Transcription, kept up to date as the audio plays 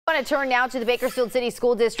to turn now to the Bakersfield City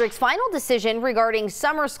School District's final decision regarding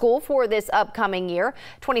summer school for this upcoming year.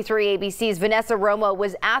 23 ABC's Vanessa Romo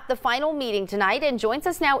was at the final meeting tonight and joins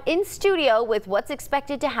us now in studio with what's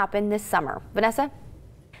expected to happen this summer. Vanessa?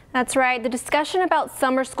 That's right. The discussion about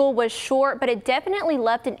summer school was short, but it definitely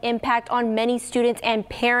left an impact on many students and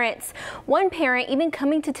parents. One parent even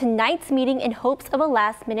coming to tonight's meeting in hopes of a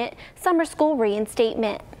last-minute summer school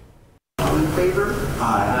reinstatement. All in favor?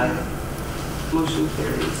 Aye. Motion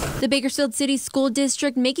carries. The Bakersfield City School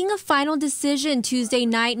District making a final decision Tuesday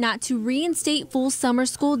night not to reinstate full summer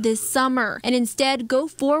school this summer and instead go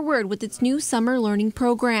forward with its new summer learning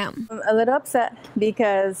program. I'm a little upset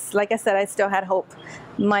because, like I said, I still had hope.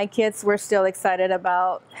 My kids were still excited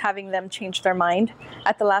about having them change their mind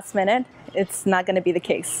at the last minute. It's not going to be the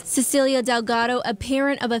case. Cecilia Delgado, a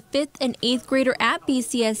parent of a 5th and 8th grader at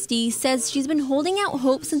BCSD, says she's been holding out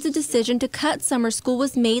hope since the decision to cut summer school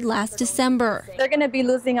was made last December. They're going to be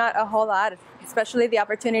losing out a whole lot, especially the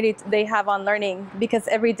opportunity they have on learning, because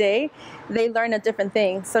every day they learn a different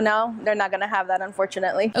thing. So now they're not going to have that,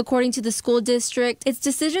 unfortunately. According to the school district, its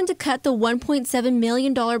decision to cut the $1.7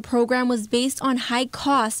 million program was based on high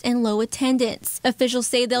cost and low attendance. Officials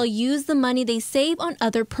say they'll use the money they save on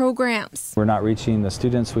other programs. We're not reaching the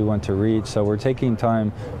students we want to reach, so we're taking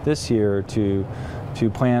time this year to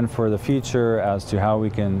plan for the future as to how we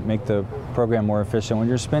can make the program more efficient. When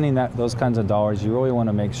you're spending those kinds of dollars, you really want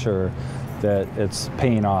to make sure that it's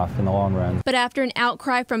paying off in the long run. But after an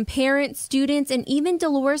outcry from parents, students, and even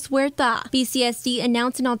Dolores Huerta, BCSD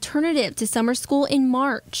announced an alternative to summer school in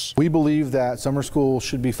March. We believe that summer school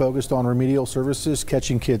should be focused on remedial services,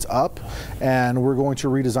 catching kids up, and we're going to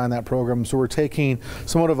redesign that program. So we're taking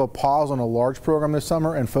somewhat of a pause on a large program this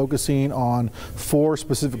summer and focusing on 4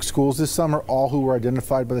 specific schools this summer, all who were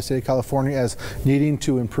identified by the state of California as needing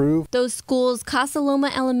to improve. Those schools: Casa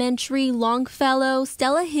Loma Elementary, Longfellow,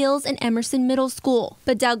 Stella Hills, and Emerson Middle School.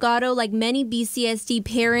 But Delgado, like many BCSD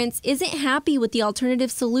parents, isn't happy with the alternative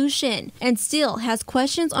solution and still has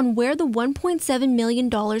questions on where the $1.7 million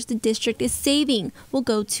the district is saving will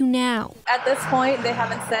go to now. At this point, they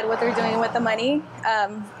haven't said what they're doing with the money.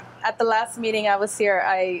 At the last meeting I was here,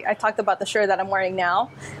 I talked about the shirt that I'm wearing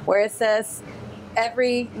now, where it says,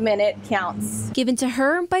 "Every minute counts." Given to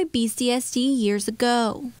her by BCSD years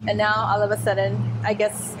ago. And now all of a sudden, I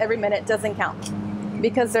guess every minute doesn't count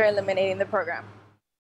because they're eliminating the program.